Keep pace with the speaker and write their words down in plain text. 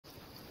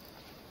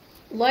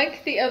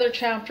Like the other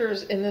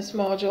chapters in this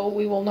module,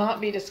 we will not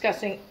be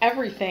discussing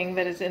everything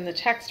that is in the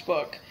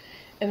textbook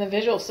in the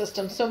visual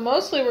system. So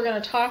mostly we're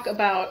going to talk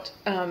about,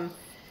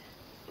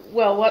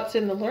 well, what's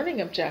in the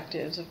learning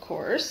objectives, of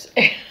course.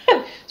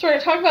 So we're going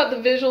to talk about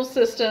the visual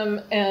system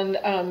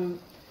and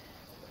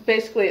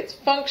basically its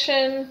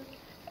function,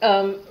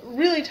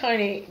 really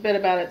tiny bit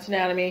about its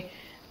anatomy,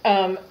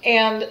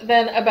 and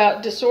then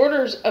about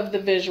disorders of the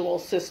visual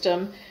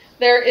system.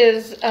 There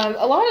is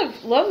a lot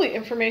of lovely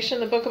information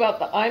in the book about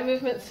the eye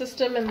movement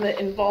system and the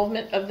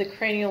involvement of the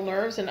cranial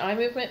nerves in eye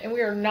movement, and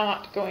we are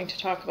not going to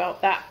talk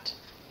about that.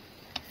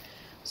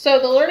 So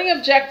the learning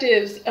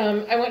objectives,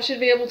 I want you to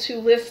be able to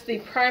list the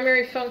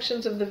primary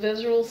functions of the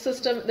visual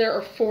system. There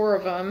are 4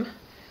 of them.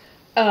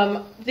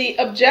 The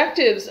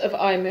objectives of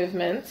eye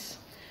movements.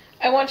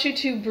 I want you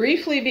to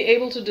briefly be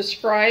able to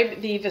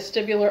describe the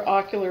vestibular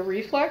ocular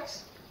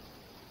reflex.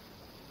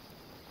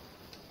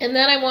 And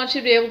then I want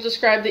you to be able to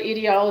describe the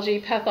etiology,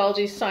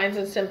 pathology, signs,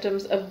 and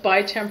symptoms of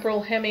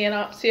bitemporal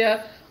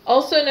hemianopsia,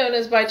 also known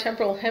as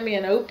bitemporal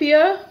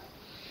hemianopia,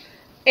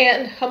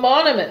 and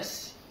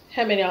homonymous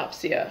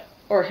hemianopsia,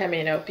 or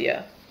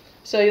hemianopia.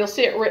 So you'll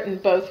see it written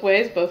both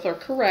ways. Both are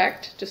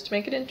correct, just to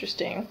make it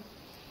interesting.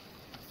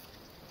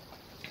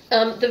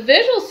 The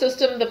visual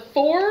system, the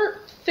 4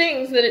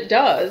 things that it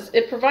does,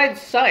 it provides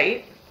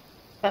sight.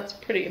 That's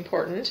pretty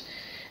important.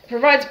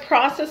 Provides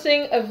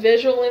processing of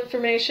visual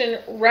information,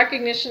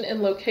 recognition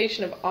and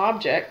location of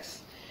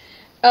objects.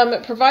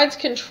 It provides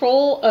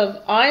control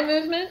of eye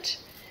movement,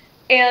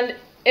 and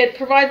it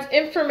provides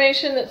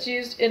information that's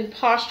used in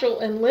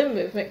postural and limb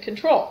movement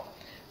control.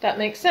 That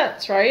makes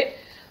sense, right?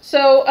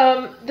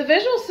 So the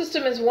visual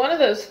system is one of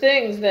those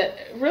things that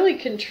really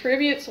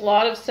contributes a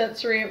lot of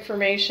sensory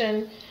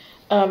information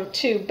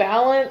to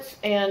balance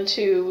and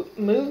to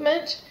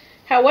movement.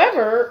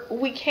 However,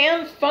 we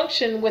can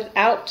function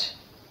without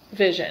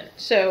vision.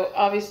 So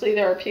obviously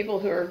there are people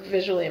who are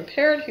visually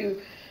impaired who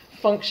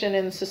function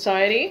in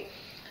society,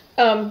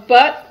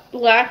 but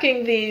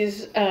lacking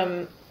these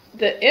the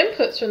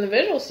inputs from the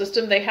visual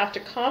system, they have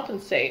to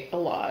compensate a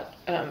lot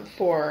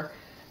for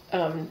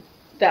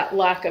that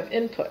lack of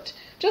input.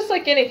 Just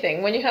like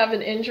anything, when you have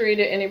an injury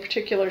to any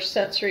particular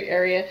sensory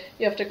area,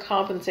 you have to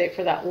compensate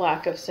for that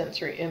lack of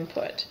sensory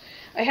input.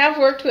 I have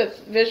worked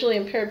with visually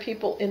impaired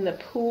people in the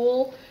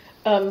pool.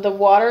 The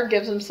water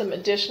gives them some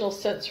additional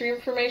sensory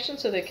information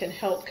so they can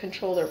help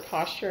control their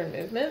posture and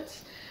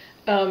movements.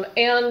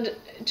 And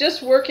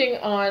just working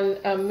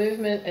on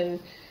movement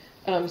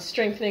and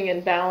strengthening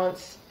and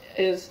balance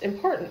is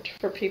important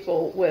for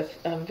people with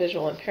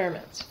visual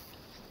impairments.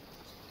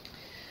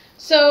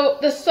 So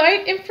the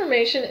sight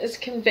information is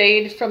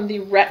conveyed from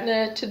the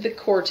retina to the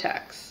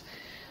cortex.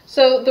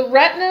 So the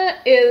retina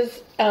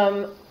is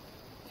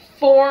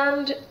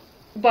formed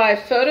by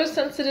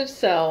photosensitive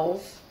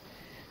cells.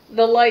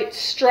 The light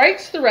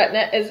strikes the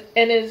retina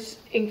and is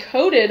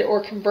encoded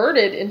or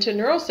converted into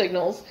neural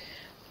signals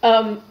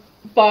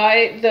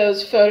by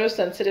those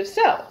photosensitive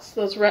cells,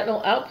 those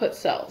retinal output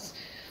cells.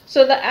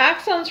 So the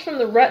axons from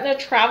the retina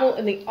travel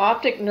in the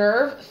optic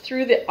nerve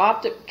through the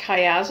optic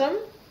chiasm,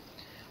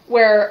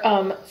 where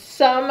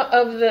some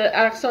of the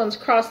axons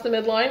cross the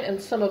midline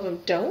and some of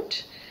them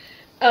don't.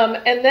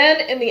 And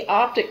then in the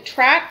optic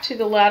tract to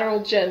the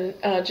lateral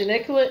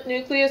geniculate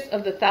nucleus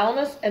of the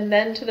thalamus, and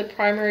then to the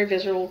primary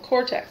visual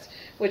cortex,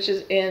 which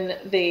is in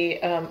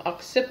the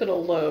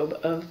occipital lobe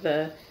of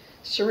the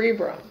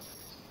cerebrum.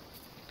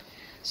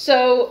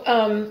 So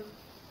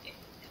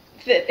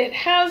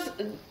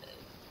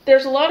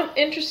there's a lot of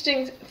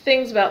interesting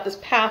things about this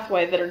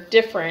pathway that are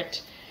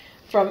different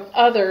from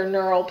other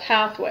neural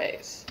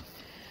pathways.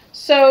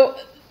 So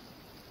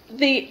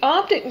the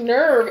optic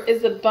nerve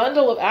is a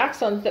bundle of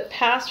axons that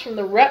pass from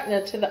the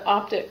retina to the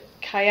optic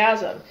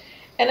chiasm.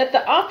 And at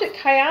the optic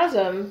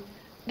chiasm,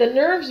 the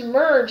nerves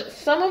merge.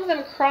 Some of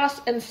them cross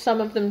and some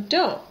of them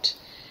don't.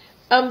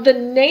 The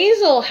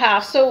nasal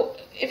half, so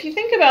if you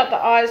think about the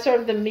eye, sort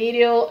of the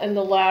medial and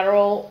the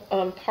lateral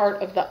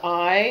part of the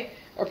eye,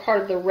 or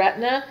part of the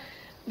retina,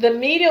 the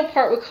medial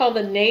part we call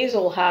the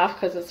nasal half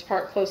because it's the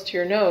part close to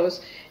your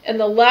nose, and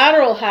the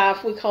lateral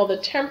half we call the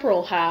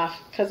temporal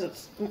half because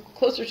it's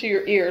closer to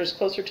your ears,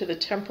 closer to the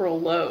temporal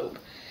lobe.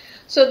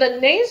 So the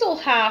nasal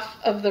half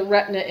of the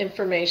retina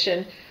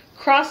information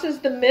crosses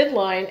the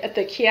midline at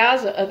the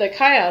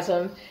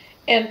chiasm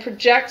and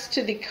projects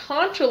to the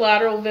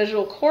contralateral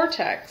visual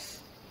cortex.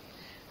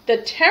 The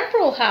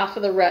temporal half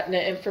of the retina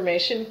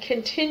information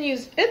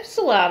continues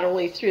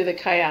ipsilaterally through the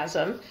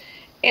chiasm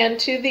and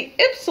to the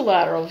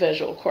ipsilateral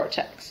visual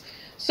cortex.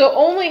 So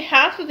only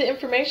half of the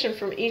information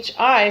from each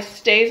eye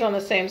stays on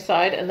the same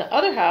side and the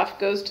other half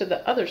goes to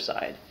the other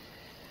side.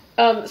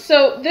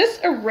 So this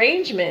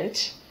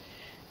arrangement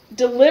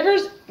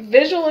delivers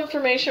visual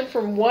information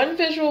from one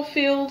visual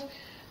field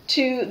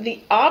to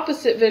the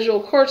opposite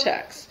visual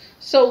cortex.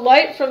 So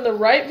light from the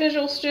right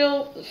visual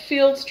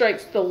field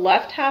strikes the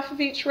left half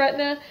of each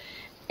retina,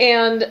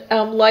 and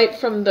light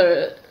from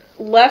the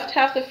left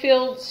half of the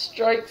field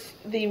strikes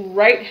the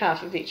right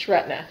half of each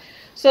retina.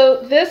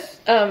 So this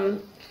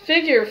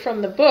figure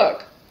from the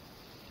book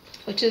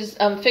which is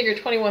figure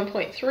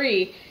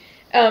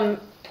 21.3,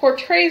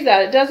 portrays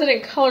that. It does it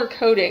in color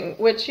coding,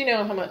 which you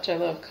know how much I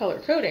love color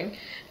coding.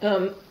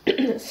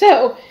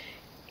 So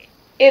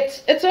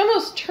it's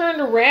almost turned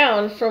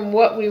around from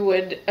what we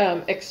would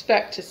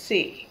expect to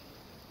see.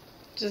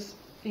 Just,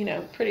 you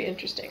know, pretty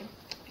interesting,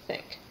 I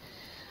think.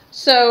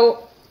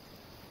 So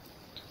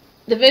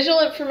the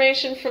visual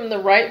information from the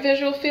right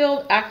visual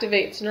field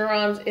activates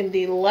neurons in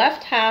the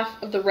left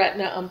half of the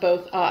retina on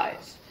both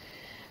eyes.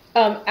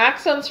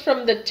 Axons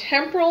from the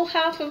temporal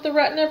half of the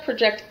retina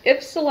project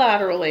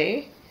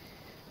ipsilaterally,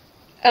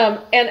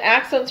 and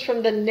axons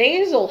from the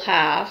nasal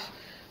half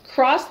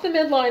cross the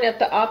midline at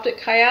the optic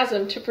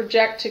chiasm to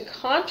project to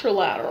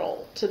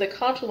the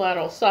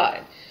contralateral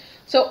side.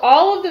 So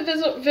all of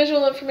the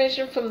visual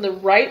information from the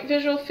right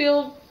visual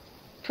field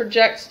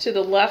projects to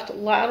the left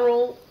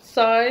lateral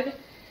side,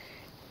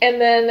 and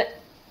then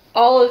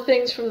all of the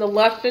things from the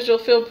left visual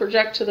field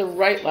project to the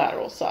right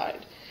lateral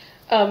side.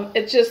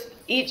 It's just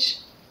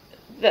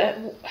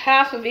the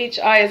half of each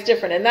eye is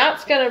different, and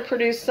that's going to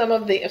produce some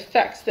of the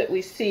effects that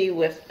we see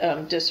with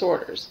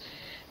disorders.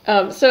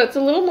 So it's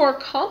a little more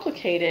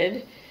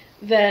complicated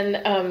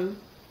than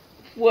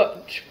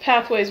what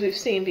pathways we've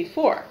seen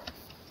before.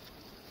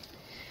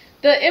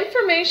 The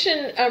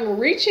information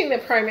reaching the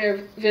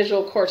primary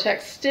visual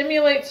cortex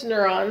stimulates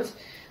neurons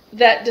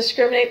that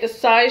discriminate the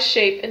size,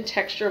 shape, and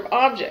texture of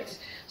objects.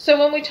 So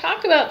when we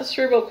talk about the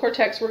cerebral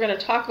cortex, we're going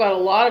to talk about a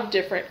lot of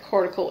different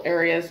cortical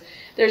areas.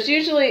 There's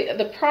usually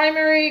the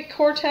primary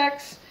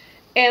cortex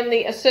and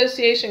the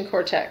association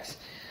cortex.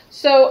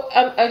 So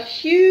a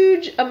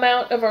huge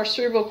amount of our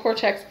cerebral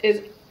cortex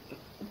is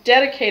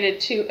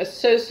dedicated to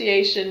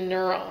association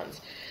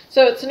neurons.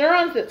 So it's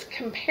neurons that's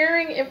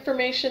comparing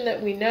information that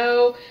we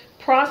know,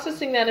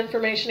 processing that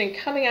information, and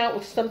coming out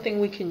with something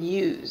we can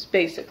use,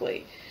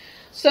 basically.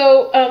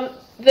 So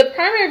the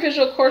primary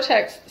visual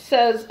cortex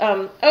says,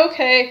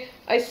 okay,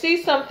 I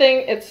see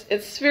something, it's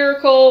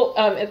spherical,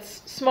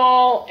 it's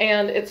small,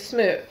 and it's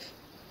smooth.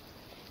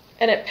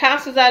 And it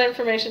passes that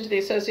information to the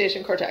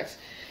association cortex.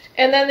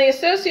 And then the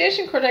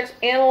association cortex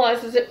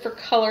analyzes it for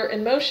color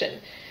and motion.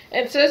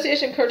 And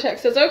association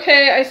cortex says,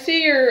 okay, I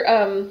see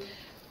your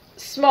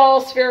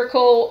small,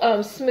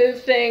 spherical,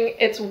 smooth thing.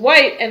 It's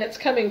white and it's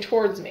coming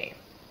towards me.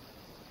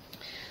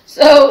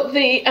 So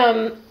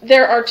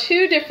there are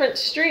two different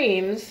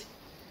streams.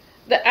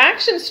 The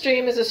action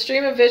stream is a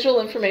stream of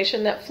visual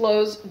information that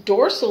flows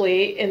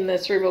dorsally in the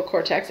cerebral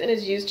cortex and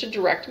is used to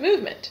direct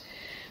movement.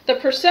 The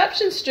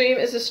perception stream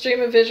is a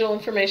stream of visual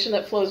information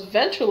that flows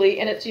ventrally,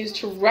 and it's used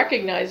to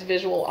recognize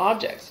visual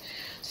objects.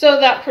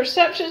 So that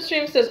perception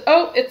stream says,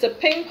 oh, it's a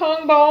ping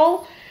pong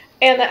ball,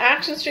 and the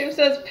action stream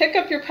says, pick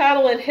up your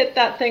paddle and hit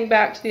that thing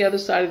back to the other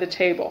side of the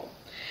table.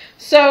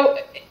 So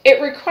it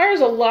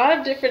requires a lot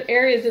of different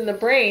areas in the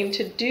brain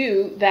to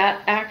do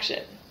that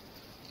action.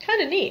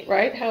 Kind of neat,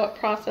 right? How it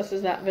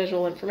processes that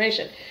visual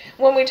information.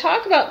 When we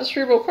talk about the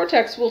cerebral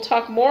cortex, we'll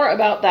talk more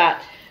about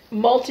that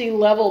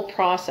multi-level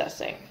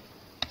processing.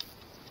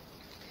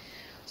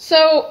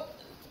 So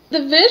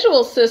the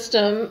visual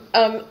system,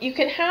 you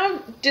can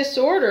have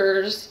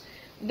disorders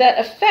that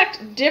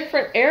affect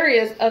different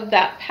areas of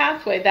that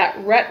pathway, that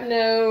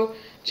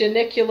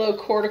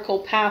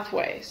retino-geniculocortical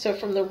pathway. So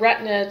from the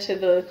retina to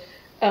the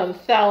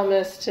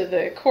thalamus to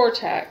the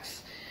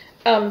cortex.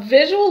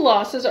 Visual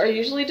losses are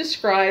usually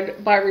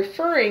described by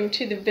referring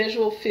to the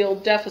visual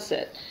field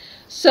deficit.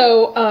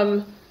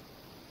 So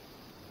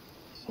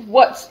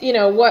what's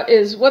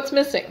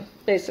missing,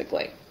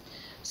 basically.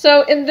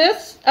 So in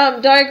this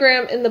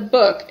diagram in the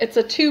book, it's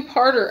a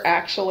two-parter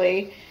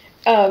actually,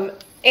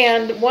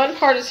 and one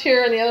part is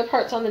here and the other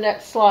part's on the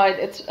next slide.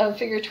 It's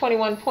figure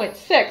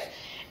 21.6,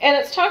 and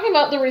it's talking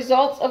about the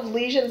results of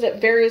lesions at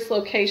various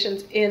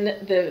locations in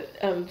the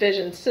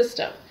vision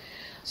system.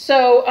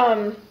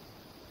 So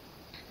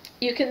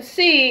you can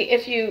see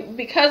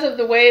because of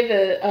the way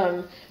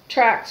the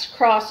tracks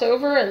cross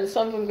over, and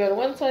some of them go to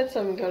one side,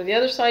 some of them go to the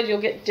other side, you'll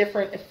get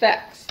different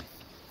effects.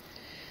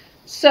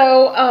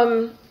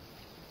 So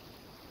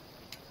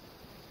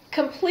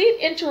complete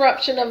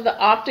interruption of the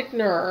optic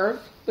nerve,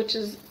 which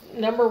is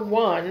number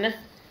 1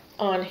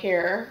 on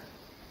here,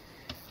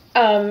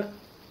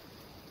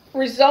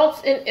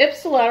 results in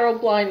ipsilateral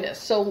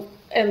blindness,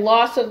 and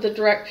loss of the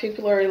direct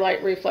pupillary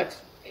light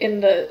reflex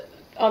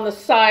on the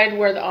side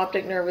where the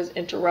optic nerve is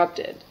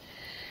interrupted.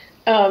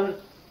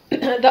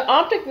 The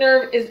optic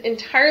nerve is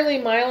entirely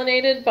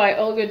myelinated by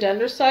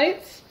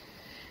oligodendrocytes,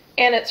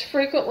 and it's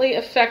frequently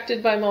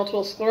affected by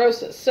multiple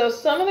sclerosis. So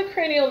some of the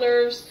cranial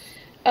nerves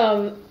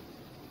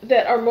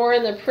that are more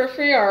in the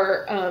periphery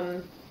are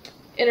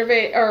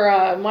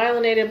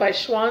myelinated by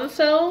Schwann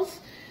cells.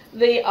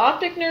 The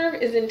optic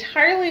nerve is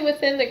entirely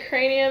within the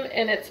cranium,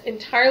 and it's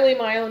entirely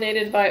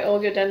myelinated by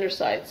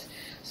oligodendrocytes.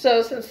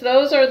 So since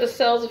those are the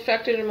cells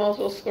affected in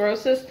multiple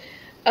sclerosis,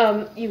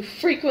 you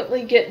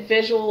frequently get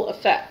visual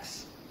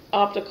effects,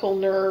 optical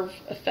nerve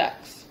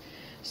effects.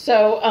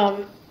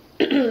 So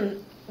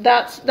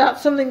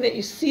that's something that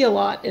you see a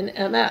lot in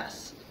MS.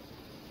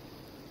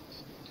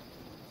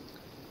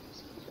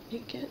 You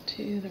get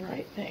to the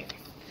right thing.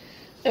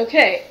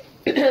 Okay,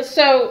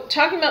 so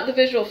talking about the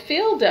visual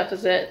field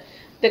deficit,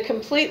 the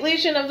complete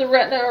lesion of the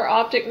retina or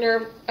optic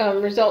nerve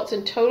results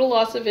in total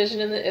loss of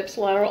vision in the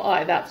ipsilateral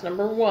eye. That's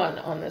number 1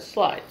 on this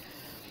slide.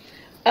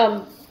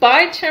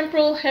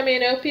 Bitemporal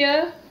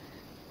hemianopia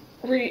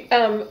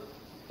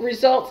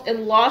results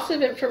in loss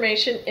of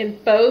information in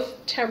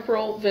both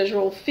temporal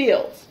visual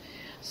fields.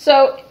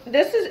 So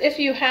this is if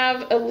you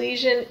have a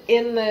lesion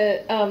in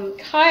the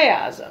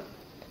chiasm,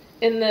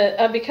 in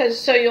the because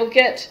so you'll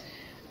get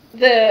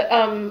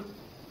the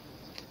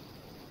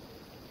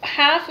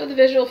half of the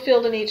visual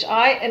field in each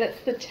eye, and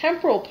it's the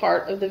temporal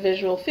part of the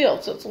visual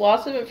field. So it's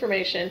loss of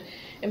information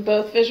in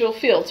both visual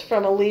fields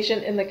from a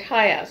lesion in the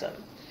chiasm.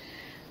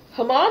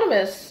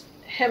 Homonymous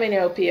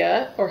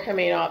hemianopia or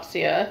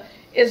hemianopsia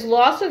is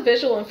loss of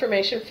visual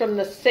information from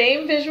the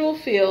same visual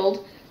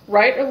field,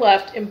 right or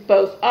left, in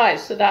both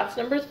eyes. So that's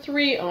number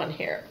 3 on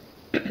here.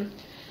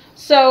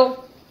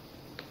 So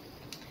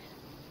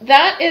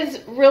that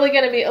is really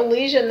going to be a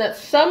lesion that's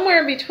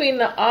somewhere between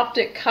the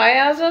optic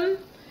chiasm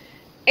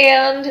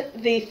and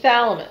the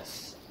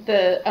thalamus,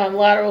 the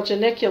lateral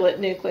geniculate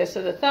nucleus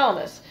of the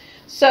thalamus.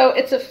 So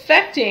it's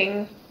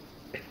affecting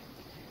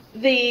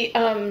the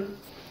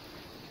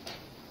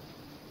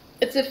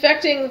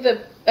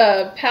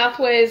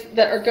pathways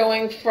that are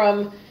going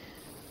from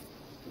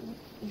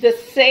the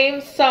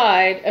same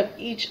side of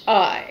each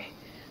eye.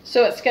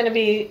 So it's going to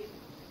be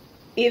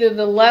either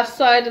the left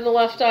side of the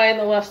left eye and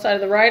the left side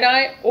of the right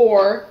eye,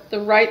 or the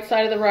right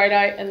side of the right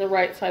eye and the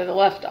right side of the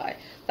left eye.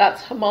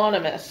 That's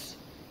homonymous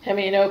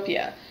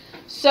hemianopia.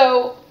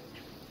 So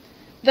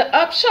the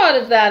upshot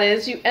of that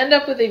is you end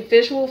up with a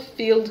visual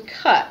field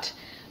cut.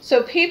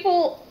 So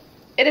people,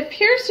 it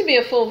appears to be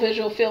a full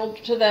visual field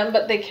to them,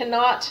 but they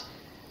cannot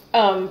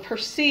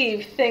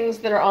perceive things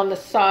that are on the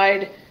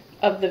side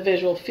of the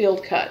visual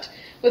field cut.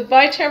 With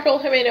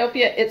bitemporal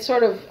hemianopia, it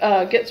sort of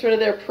gets rid of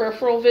their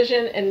peripheral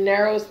vision and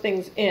narrows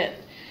things in.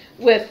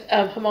 With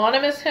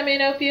homonymous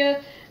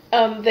hemianopia,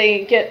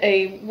 they get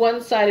a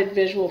one-sided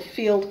visual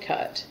field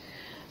cut.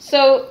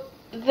 So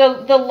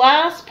the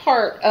last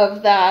part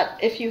of that,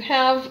 if you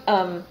have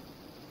an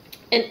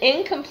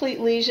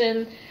incomplete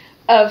lesion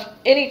of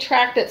any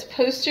tract that's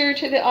posterior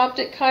to the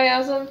optic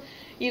chiasm,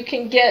 you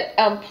can get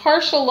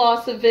partial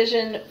loss of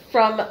vision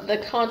from the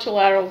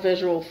contralateral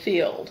visual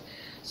field.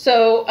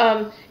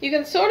 So you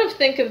can sort of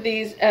think of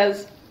these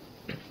as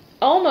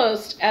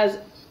almost as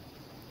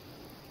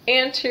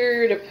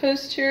anterior to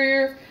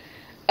posterior.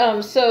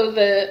 So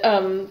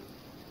the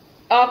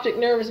optic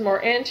nerve is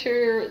more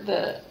anterior,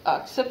 the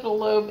occipital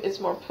lobe is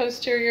more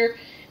posterior,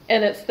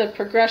 and it's the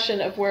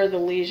progression of where the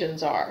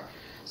lesions are.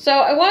 So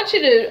I want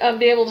you to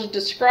be able to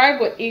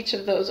describe what each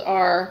of those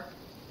are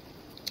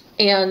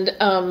and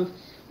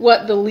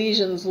what the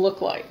lesions look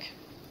like,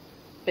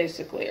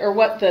 basically, or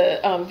what the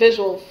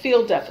visual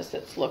field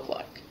deficits look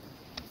like.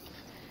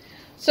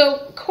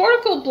 So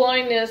cortical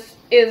blindness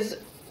is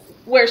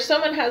where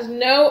someone has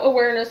no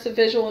awareness of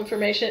visual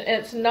information,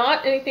 and it's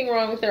not anything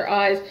wrong with their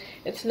eyes,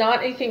 it's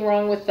not anything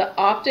wrong with the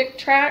optic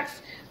tracts,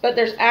 but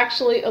there's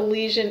actually a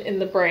lesion in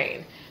the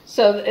brain.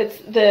 So it's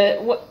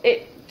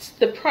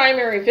the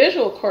primary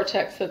visual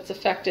cortex that's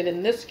affected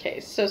in this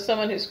case, so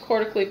someone who's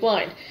cortically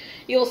blind.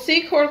 You'll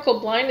see cortical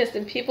blindness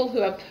in people who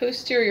have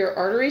posterior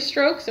artery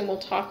strokes, and we'll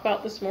talk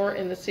about this more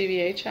in the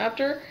CVA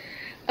chapter.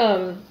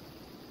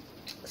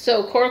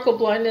 So cortical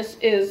blindness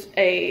is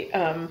a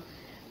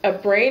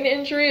brain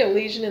injury, a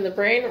lesion in the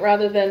brain,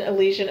 rather than a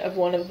lesion of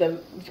one of the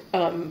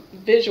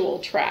visual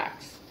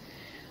tracts.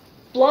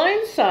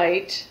 Blind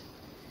sight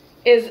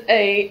is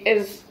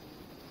a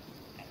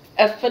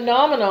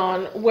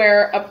phenomenon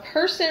where a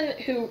person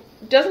who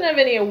doesn't have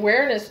any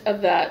awareness of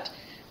that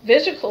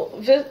visual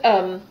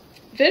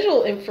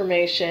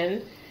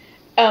information,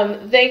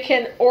 they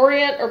can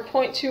orient or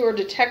point to or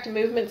detect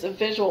movements of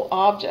visual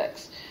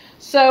objects.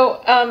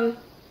 So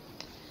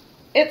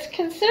it's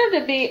considered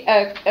to be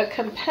a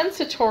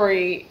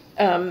compensatory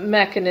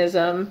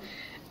mechanism.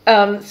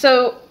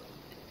 So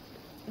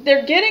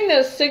they're getting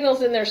those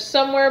signals in there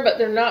somewhere, but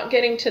they're not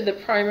getting to the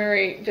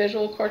primary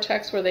visual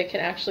cortex where they can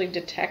actually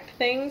detect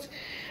things.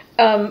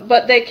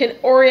 But they can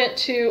orient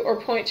to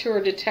or point to or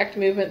detect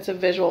movements of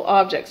visual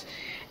objects.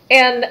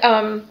 And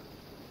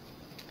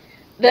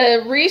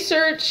the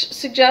research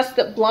suggests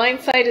that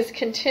blind sight is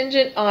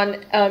contingent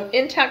on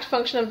intact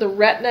function of the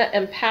retina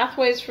and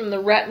pathways from the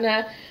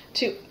retina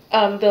to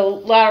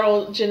the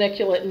lateral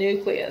geniculate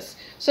nucleus.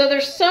 So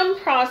there's some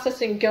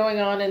processing going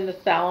on in the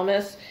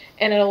thalamus,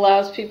 and it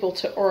allows people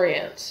to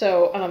orient.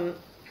 So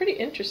pretty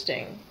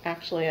interesting,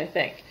 actually, I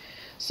think.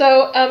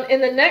 So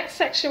in the next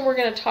section, we're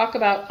going to talk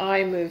about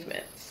eye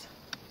movements.